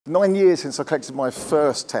9 years since I collected my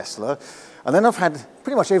first Tesla, and then I've had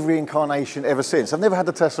pretty much every incarnation ever since. I've never had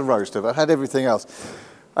the Tesla Roadster, but I've had everything else.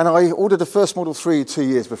 And I ordered the first Model 3 2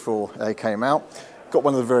 years before they came out. Got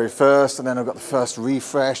one of the very first, and then I've got the first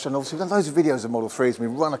refresh, and obviously we've done loads of videos of Model 3s, and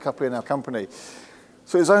we run a couple in our company.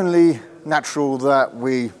 So it was only natural that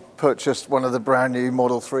we purchased one of the brand new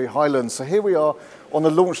Model 3 Highlands. So here we are on the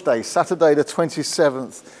launch day, Saturday the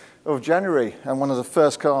 27th of January, and one of the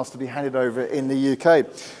first cars to be handed over in the UK.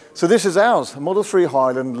 So this is ours, a Model 3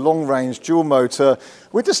 Highland long range dual motor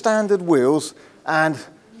with the standard wheels, and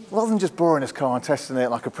rather than just borrowing this car and testing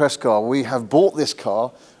it like a press car, we have bought this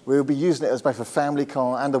car. We'll be using it as both a family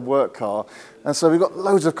car and a work car. And so we've got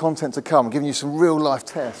loads of content to come, giving you some real life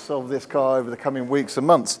tests of this car over the coming weeks and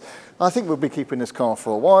months. I think we'll be keeping this car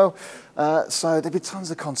for a while. So there'll be tons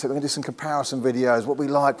of content. We're going to do some comparison videos, what we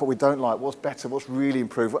like, what we don't like, what's better, what's really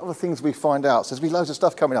improved, what other things we find out. So there's going to be loads of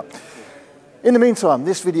stuff coming up. In the meantime,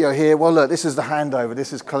 this video here, well look, this is the handover,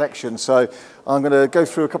 this is collection. So I'm going to go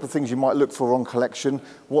through a couple of things you might look for on collection,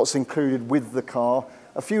 what's included with the car,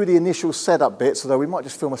 a few of the initial setup bits, although we might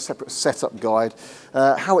just film a separate setup guide,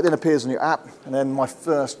 how it then appears on your app, and then my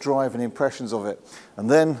first drive and impressions of it.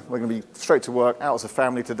 And then we're going to be straight to work, out as a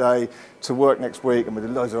family today, to work next week, and we'll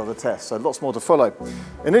do loads of other tests, so lots more to follow.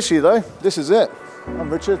 Initially though, this is it.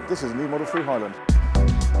 I'm Richard, this is a new Model 3 Highland.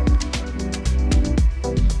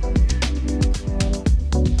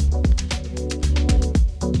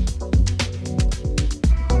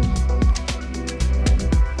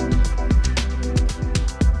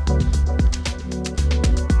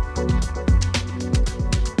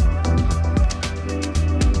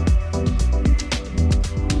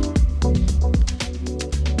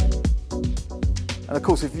 And of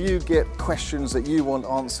course, if you get questions that you want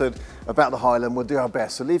answered about the Highland, we'll do our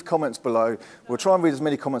best. So leave comments below. We'll try and read as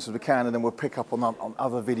many comments as we can, and then we'll pick up on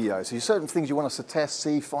other videos. So certain things you want us to test,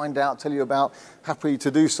 see, find out, tell you about, happy to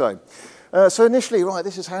do so. So initially, right,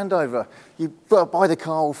 this is handover. You buy the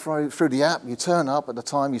car through the app, you turn up at the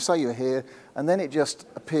time, you say you're here, and then it just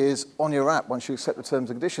appears on your app once you accept the terms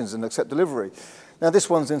and conditions and accept delivery. Now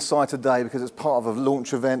this one's inside today because it's part of a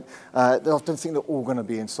launch event. I don't think they're all going to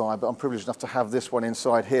be inside, but I'm privileged enough to have this one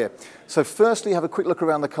inside here. So firstly, have a quick look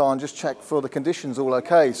around the car and just check for the conditions all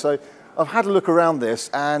okay. So I've had a look around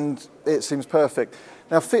this and it seems perfect.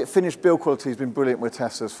 Now fit, finish, build quality has been brilliant with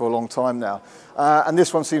Teslas for a long time now. And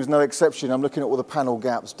this one seems no exception. I'm looking at all the panel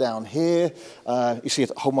gaps down here. You see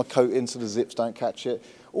it hold my coat in so the zips don't catch it.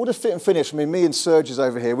 All the fit and finish, I mean, me and Serge is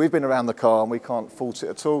over here, we've been around the car and we can't fault it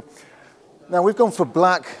at all. Now we've gone for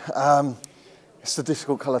black. It's a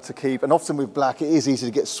difficult colour to keep, and often with black it is easy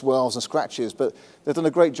to get swirls and scratches, but they've done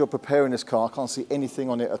a great job preparing this car. I can't see anything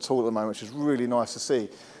on it at all at the moment, which is really nice to see.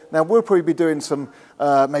 Now we'll probably be doing some,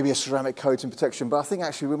 maybe a ceramic coating protection, but I think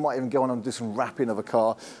actually we might even go on and do some wrapping of a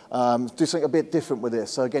car, do something a bit different with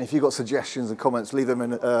this. So again, if you've got suggestions and comments, leave them in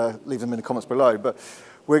the comments below. But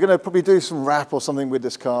we're going to probably do some wrap or something with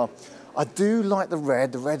this car. I do like the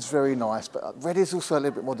red. The red's very nice, but red is also a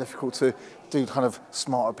little bit more difficult to do kind of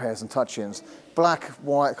smart repairs and touch-ins. Black,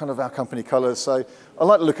 white, kind of our company colours. So I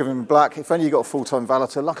like the look of him in black. If only you got a full-time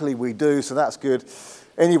valeter, luckily we do, so that's good.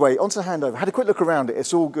 Anyway, onto the handover. Had a quick look around it.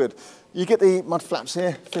 It's all good. You get the mud flaps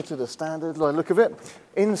here, fitted as standard, like look of it.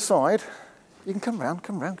 Inside, you can come round.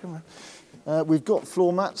 We've got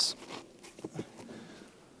floor mats.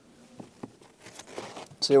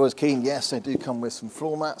 So you're always keen, yes, they do come with some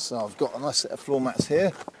floor mats. So I've got a nice set of floor mats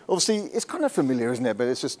here. Obviously, it's kind of familiar, isn't it? But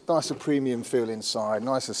it's just nicer premium feel inside,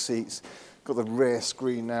 nicer seats. Got the rear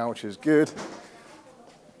screen now, which is good.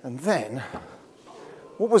 And then,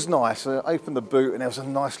 what was nice, I opened the boot and there was a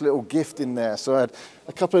nice little gift in there. So I had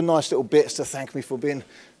a couple of nice little bits to thank me for being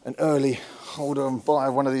an early holder and buyer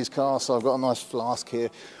of one of these cars. So I've got a nice flask here.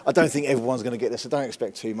 I don't think everyone's going to get this, so don't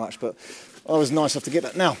expect too much, but I was nice enough to get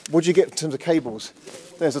that. Now, what do you get in terms of cables?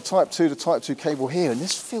 There's a Type 2 to Type 2 cable here, and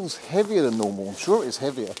this feels heavier than normal. I'm sure it is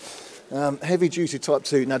heavier. Heavy duty Type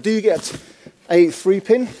 2. Now, do you get a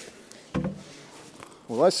 3-pin?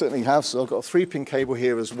 Well, I certainly have, so I've got a 3-pin cable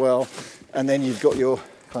here as well, and then you've got your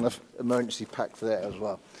kind of emergency pack for there as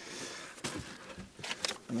well.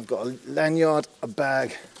 And I've got a lanyard, a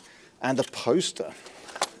bag, and a poster.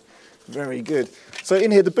 Very good. So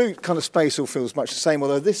in here, the boot kind of space all feels much the same,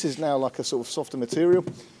 although this is now like a sort of softer material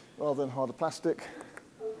rather than harder plastic.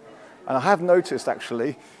 And I have noticed,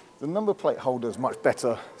 actually, the number plate holder is much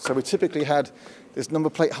better. So we typically had this number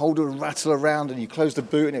plate holder rattle around, and you close the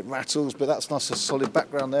boot and it rattles, but that's nice, a solid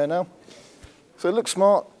background there now. So it looks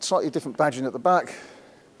smart, slightly different badging at the back.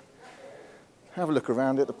 Have a look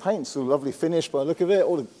around it. The paint's all lovely finish by the look of it.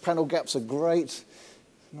 All the panel gaps are great.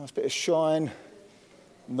 Nice bit of shine.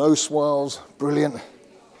 No swirls, brilliant.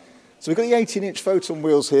 So we've got the 18-inch photon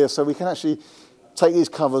wheels here, so we can actually take these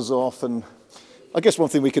covers off, and I guess one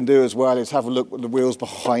thing we can do as well is have a look at the wheels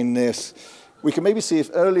behind this. We can maybe see if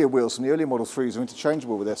earlier wheels from the earlier Model 3s are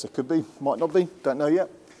interchangeable with this. It could be, might not be, don't know yet.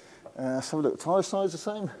 Let's have a look. Tyre size the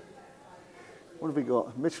same. What have we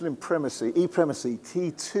got? Michelin Premicy, E-Premicy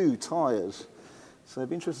T2 tyres. So it'd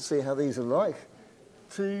be interesting to see how these are like.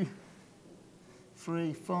 2,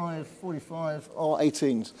 3, 5, 45, or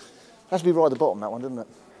 18s. Has to be right at the bottom, that one, doesn't it?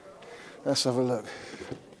 Let's have a look.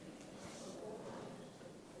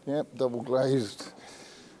 Yep, double glazed.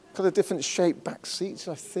 Got a different shaped back seats,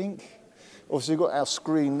 I think. Obviously, we've got our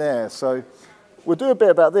screen there, so we'll do a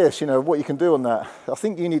bit about this, you know, what you can do on that. I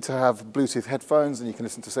think you need to have Bluetooth headphones and you can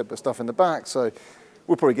listen to separate stuff in the back, so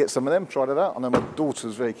we'll probably get some of them, try that out. I know my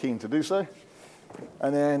daughter's very keen to do so.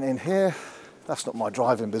 And then in here, that's not my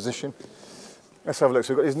driving position. Let's have a look.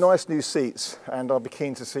 So we've got these nice new seats, and I'll be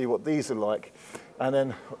keen to see what these are like. And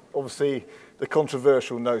then, obviously, the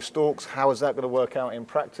controversial no stalks. How is that going to work out in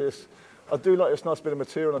practice? I do like this nice bit of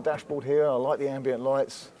material on the dashboard here. I like the ambient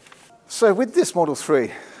lights. So with this Model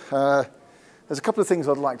 3, there's a couple of things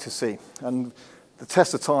I'd like to see, and the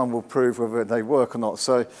test of time will prove whether they work or not.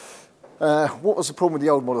 So what was the problem with the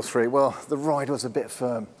old Model 3? Well, the ride was a bit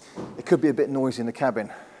firm. It could be a bit noisy in the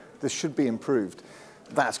cabin. This should be improved.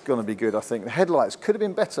 That's going to be good, I think. The headlights could have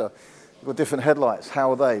been better. We've got different headlights.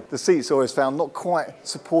 How are they? The seats always found not quite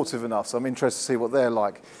supportive enough, so I'm interested to see what they're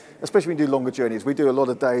like, especially when you do longer journeys. We do a lot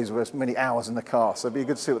of days where it's many hours in the car, so it'd be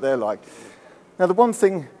good to see what they're like. Now, the one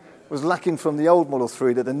thing was lacking from the old Model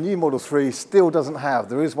 3 that the new Model 3 still doesn't have.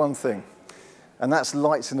 There is one thing, and that's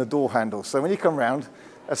lights in the door handles. So when you come round,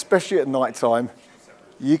 especially at night time,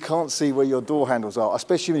 you can't see where your door handles are,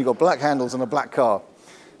 especially when you've got black handles on a black car.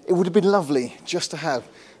 It would have been lovely just to have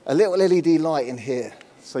a little LED light in here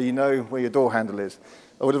so you know where your door handle is.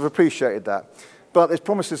 I would have appreciated that. But it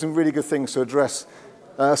promises some really good things to address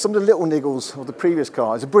some of the little niggles of the previous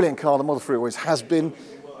car. It's a brilliant car, the Model 3 always has been,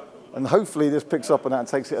 and hopefully this picks up on that and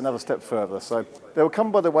takes it another step further. So they will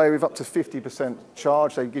come, by the way, with up to 50%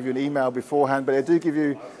 charge. They give you an email beforehand, but they do give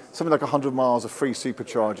you something like 100 miles of free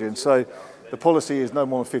supercharging. So the policy is no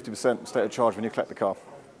more than 50% state of charge when you collect the car.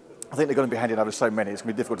 I think they're going to be handing over so many, it's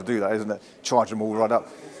going to be difficult to do that, isn't it? Charge them all right up.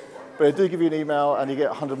 But they do give you an email and you get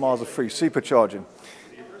 100 miles of free supercharging.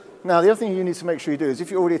 Now, the other thing you need to make sure you do is if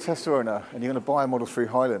you're already a Tesla owner and you're going to buy a Model 3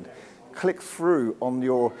 Highland, click through on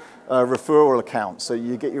your referral account. So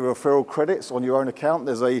you get your referral credits on your own account.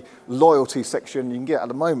 There's a loyalty section. You can get, at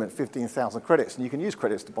the moment, 15,000 credits. And you can use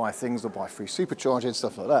credits to buy things or buy free supercharging,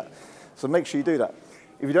 stuff like that. So make sure you do that.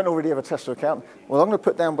 If you don't already have a Tesla account, well, I'm going to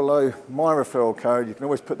put down below my referral code. You can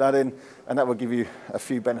always put that in, and that will give you a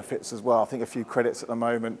few benefits as well. I think a few credits at the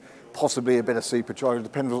moment, possibly a bit of supercharging,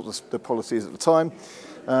 depending on what the policy is at the time.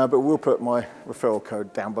 But we'll put my referral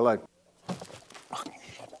code down below.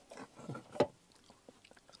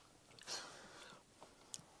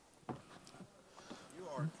 You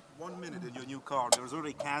are 1 minute in your new car. There's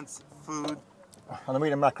already cans, food. And I'm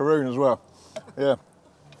eating macaroon as well. Yeah.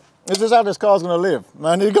 This is how this car's going to live,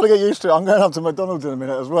 man. You've got to get used to it. I'm going up to McDonald's in a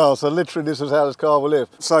minute as well, so literally this is how this car will live.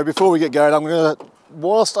 So before we get going, I'm going to,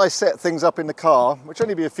 whilst I set things up in the car, which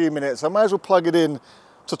only be a few minutes, I may as well plug it in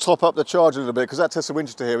to top up the charge a little bit, because that Tesla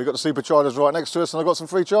Winchester here, we've got the superchargers right next to us, and I've got some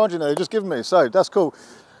free charging there, just given me, so that's cool.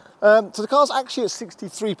 So the car's actually at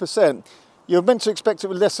 63%. You're meant to expect it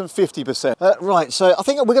with less than 50%. Right, so I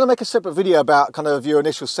think we're going to make a separate video about kind of your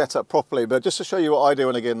initial setup properly, but just to show you what I do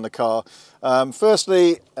when I get in the car.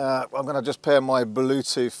 Firstly, I'm going to just pair my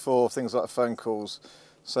Bluetooth for things like phone calls.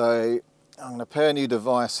 So I'm going to pair a new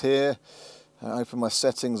device here, open my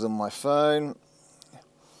settings on my phone,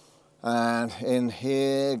 and in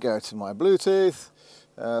here, go to my Bluetooth,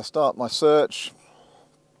 start my search,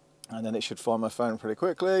 and then it should find my phone pretty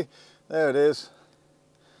quickly. There it is.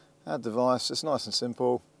 Add device, it's nice and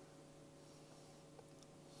simple.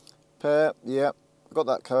 Pair, yep, got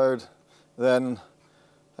that code. Then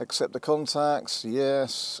accept the contacts,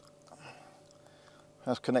 yes.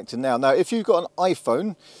 That's connected now. Now, if you've got an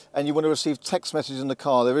iPhone and you want to receive text messages in the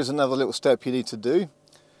car, there is another little step you need to do.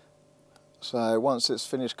 So once it's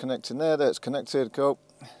finished connecting there it's connected, cool.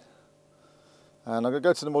 And I'm going to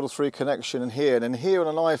go to the Model 3 connection and then here on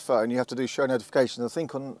an iPhone you have to do show notifications. I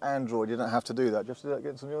think on Android you don't have to do that. Do you have to do that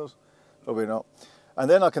against on yours? Probably not. And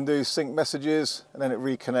then I can do sync messages, and then it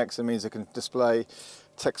reconnects. It means it can display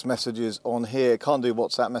text messages on here. It can't do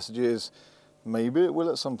WhatsApp messages. Maybe it will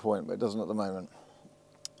at some point, but it doesn't at the moment.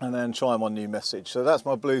 And then try my new message. So that's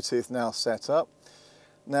my Bluetooth now set up.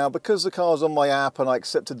 Now, because the car's on my app and I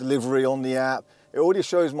accept a delivery on the app, it already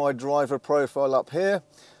shows my driver profile up here.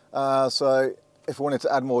 So if I wanted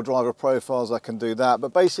to add more driver profiles, I can do that.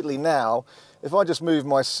 But basically now, if I just move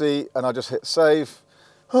my seat and I just hit save,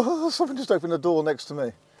 oh, something just opened the door next to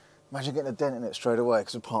me. Imagine getting a dent in it straight away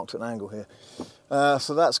because we parked at an angle here.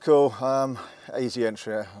 So that's cool. Easy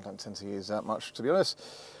entry. I don't tend to use that much, to be honest.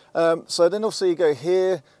 So then obviously you go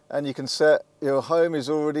here and you can set your home is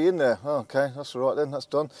already in there. Oh, okay, that's all right then, that's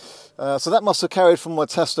done. So that must have carried from my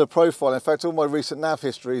Tesla profile. In fact, all my recent nav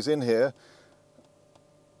history is in here.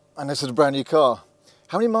 And this is a brand new car.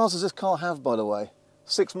 How many miles does this car have, by the way?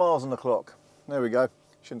 6 miles on the clock. There we go.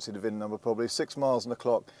 Shouldn't see the VIN number probably. 6 miles on the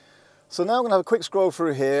clock. So now I'm going to have a quick scroll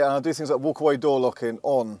through here and I'll do things like walk away door locking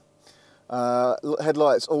on.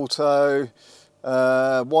 Headlights auto.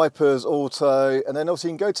 Wipers auto, and then obviously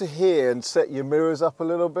you can go to here and set your mirrors up a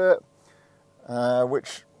little bit,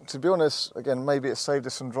 which, to be honest, again, maybe it saved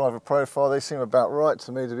us some driver profile. They seem about right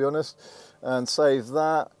to me, to be honest. And save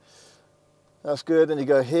that. That's good. Then you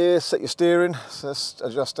go here, set your steering. So let's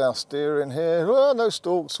adjust our steering here. Oh, no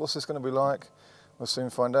stalks. What's this going to be like? We'll soon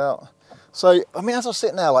find out. So, I mean, as I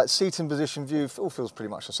sit now, like seating position view, all feels pretty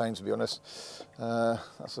much the same, to be honest.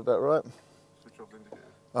 That's about right.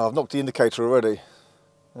 Oh, I've knocked the indicator already.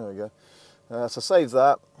 There we go. So save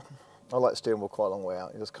that. I like the steering wheel quite a long way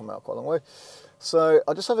out. It does come out quite a long way. So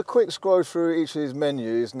I just have a quick scroll through each of these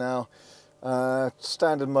menus. Now,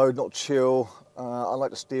 standard mode, not chill. I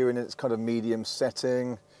like the steering in its kind of medium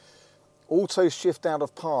setting. Auto shift out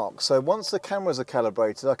of park. So once the cameras are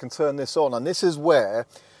calibrated, I can turn this on. And this is where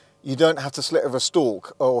you don't have to select a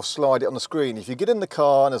stalk or slide it on the screen. If you get in the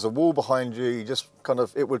car and there's a wall behind you, you just kind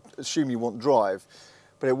of, it would assume you want drive.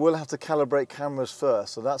 But it will have to calibrate cameras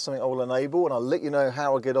first, so that's something I will enable, and I'll let you know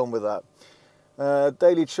how I get on with that.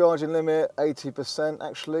 Daily charging limit, 80%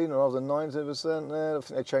 actually, rather than 90%. I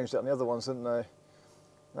think they changed that on the other ones, didn't they?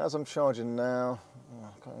 As I'm charging now,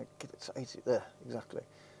 I can't get it to 80, there, exactly.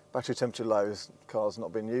 Battery temperature low, this car's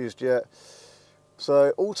not been used yet.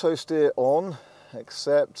 So auto steer on,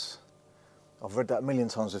 accept. I've read that a million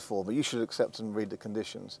times before, but you should accept and read the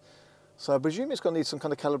conditions. So I presume it's going to need some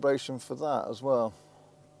kind of calibration for that as well.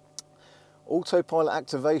 Autopilot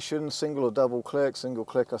activation, single or double click, single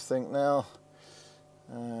click I think now.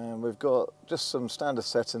 And we've got just some standard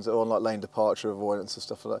settings that are on, like lane departure, avoidance and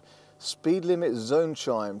stuff like that. Speed limit zone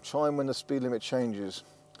chime, chime when the speed limit changes.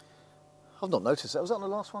 I've not noticed that. Was that on the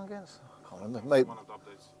last one again? I can't remember. Maybe, one of the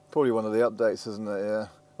updates. Probably one of the updates, isn't it? Yeah.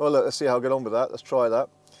 Well, look, let's see how I get on with that. Let's try that.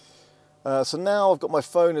 So now I've got my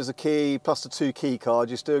phone as a key, plus the 2 key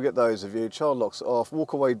cards. You still get those of you. Child locks off.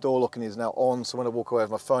 Walk away door locking is now on, so when I walk away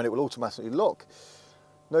with my phone, it will automatically lock.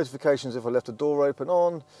 Notifications if I left the door open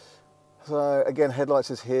on. So again,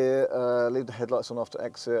 headlights is here. Leave the headlights on after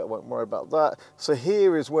exit. I won't worry about that. So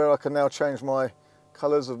here is where I can now change my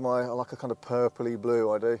colours of my, I like a kind of purpley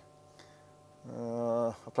blue, I do.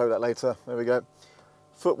 I'll play with that later. There we go.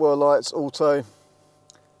 Footwell lights, auto.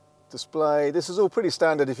 Display. This is all pretty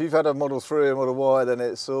standard. If you've had a Model 3 or Model Y, then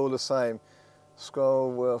it's all the same.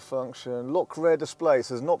 Scroll wheel function. Lock rear display.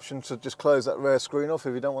 So there's an option to just close that rear screen off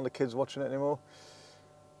if you don't want the kids watching it anymore.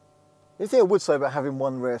 The thing I would say about having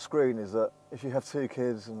one rear screen is that if you have 2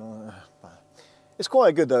 kids, and, it's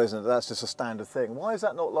quite good though, isn't it? That's just a standard thing. Why is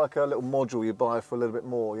that not like a little module you buy for a little bit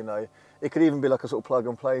more? You know, it could even be like a sort of plug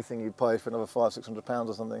and play thing you pay for another £500–600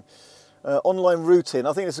 or something. Online routing,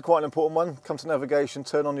 I think this is quite an important one. Come to navigation,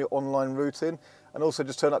 turn on your online routing, and also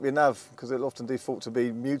just turn up your nav, because it'll often default to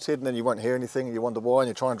be muted and then you won't hear anything and you wonder why, and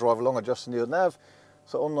you try and drive along adjusting your nav.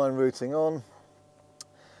 So online routing on,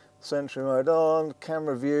 sentry mode on,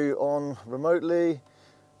 camera view on remotely,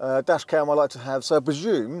 dash cam I like to have. So I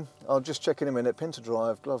presume, I'll just check in a minute, pin to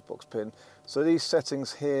drive, glove box pin. So these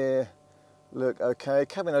settings here look okay.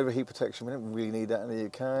 Cabin overheat protection, we don't really need that in the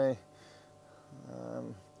UK.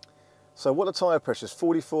 So what are tyre pressures?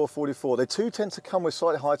 44, 44. They do tend to come with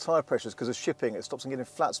slightly high tyre pressures because of shipping. It stops them getting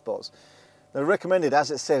flat spots. The recommended,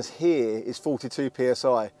 as it says here, is 42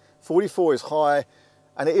 PSI. 44 is high,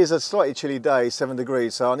 and it is a slightly chilly day, 7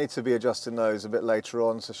 degrees, so I need to be adjusting those a bit later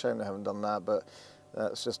on. It's a shame they haven't done that, but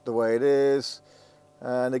that's just the way it is.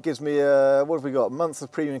 And it gives me, what have we got? A month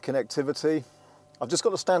of premium connectivity. I've just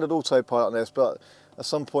got the standard autopilot on this, but at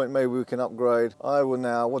some point maybe we can upgrade. I will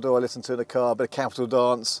now, what do I listen to in the car? A bit of Capital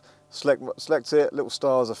Dance. Select it, Little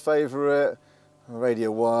Star as a favourite, Radio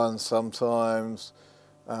 1 sometimes.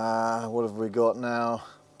 What have we got now?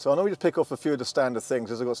 So I know we just pick off a few of the standard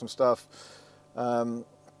things, as I've got some stuff. I'm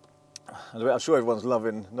sure everyone's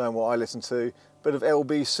loving knowing what I listen to. Bit of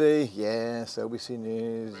LBC, yes, LBC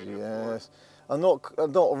News, yes. I'm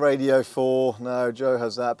not Radio 4, no, Joe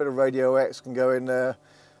has that. Bit of Radio X can go in there.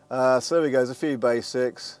 So there we go, there's a few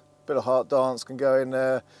basics. Bit of Heart Dance can go in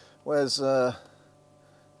there. Where's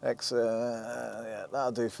Yeah,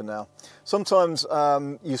 that'll do for now. Sometimes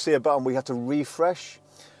you see a button where you have to refresh,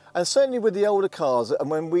 and certainly with the older cars, and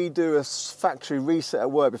when we do a factory reset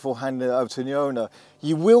at work before handing it over to the owner,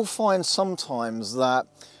 you will find sometimes that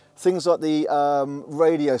things like the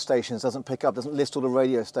radio stations doesn't list all the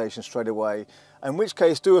radio stations straight away, in which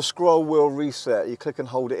case do a scroll wheel reset. You click and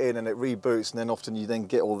hold it in and it reboots, and then often you then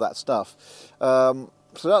get all that stuff. So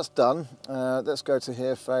that's done. Let's go to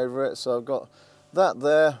here, favourite. So I've got that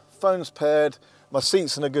there, phone's paired, my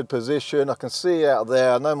seat's in a good position, I can see out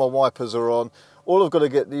there, I know my wipers are on. All I've got to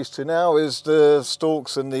get used to now is the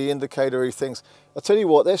stalks and the indicatory things. I'll tell you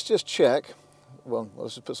what, let's just check. Well,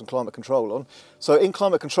 let's just put some climate control on. So in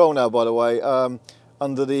climate control now, by the way,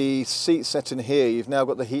 under the seat setting here, you've now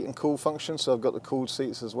got the heat and cool function, so I've got the cooled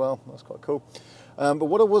seats as well. That's quite cool. But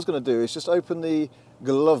what I was going to do is just open the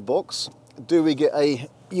glove box. Do we get a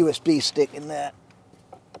USB stick in there?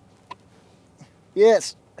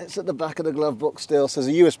 Yes, it's at the back of the glove box still. So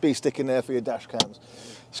there's a USB stick in there for your dash cams.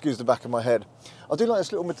 Excuse the back of my head. I do like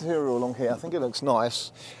this little material along here. I think it looks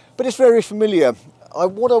nice, but it's very familiar.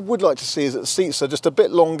 What I would like to see is that the seats are just a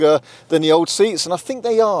bit longer than the old seats, and I think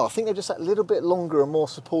they are. I think they're just that little bit longer and more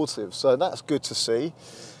supportive, so that's good to see.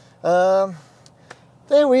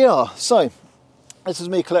 There we are. So this is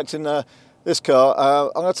me collecting this car.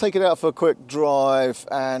 I'm going to take it out for a quick drive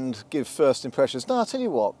and give first impressions. No, I'll tell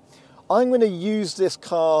you what. I'm going to use this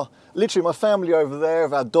car, literally my family over there,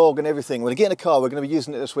 of our dog and everything. When I get in a car, we're going to be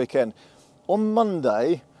using it this weekend. On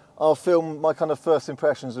Monday, I'll film my kind of first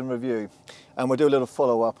impressions and review, and we'll do a little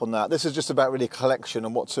follow-up on that. This is just about really collection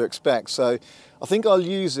and what to expect. So I think I'll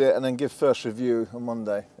use it and then give first review on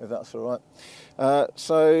Monday, if that's all right.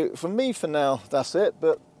 So for me, for now, that's it.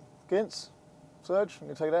 But Gints, Serge, can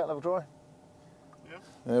you take it out and have a try? Yeah.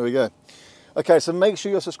 There we go. Okay, so make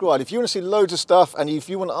sure you're subscribed. If you want to see loads of stuff, and if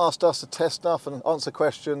you want to ask us to test stuff and answer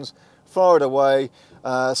questions, fire it away.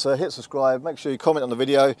 So hit subscribe, make sure you comment on the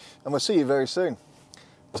video, and we'll see you very soon.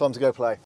 Time to go play.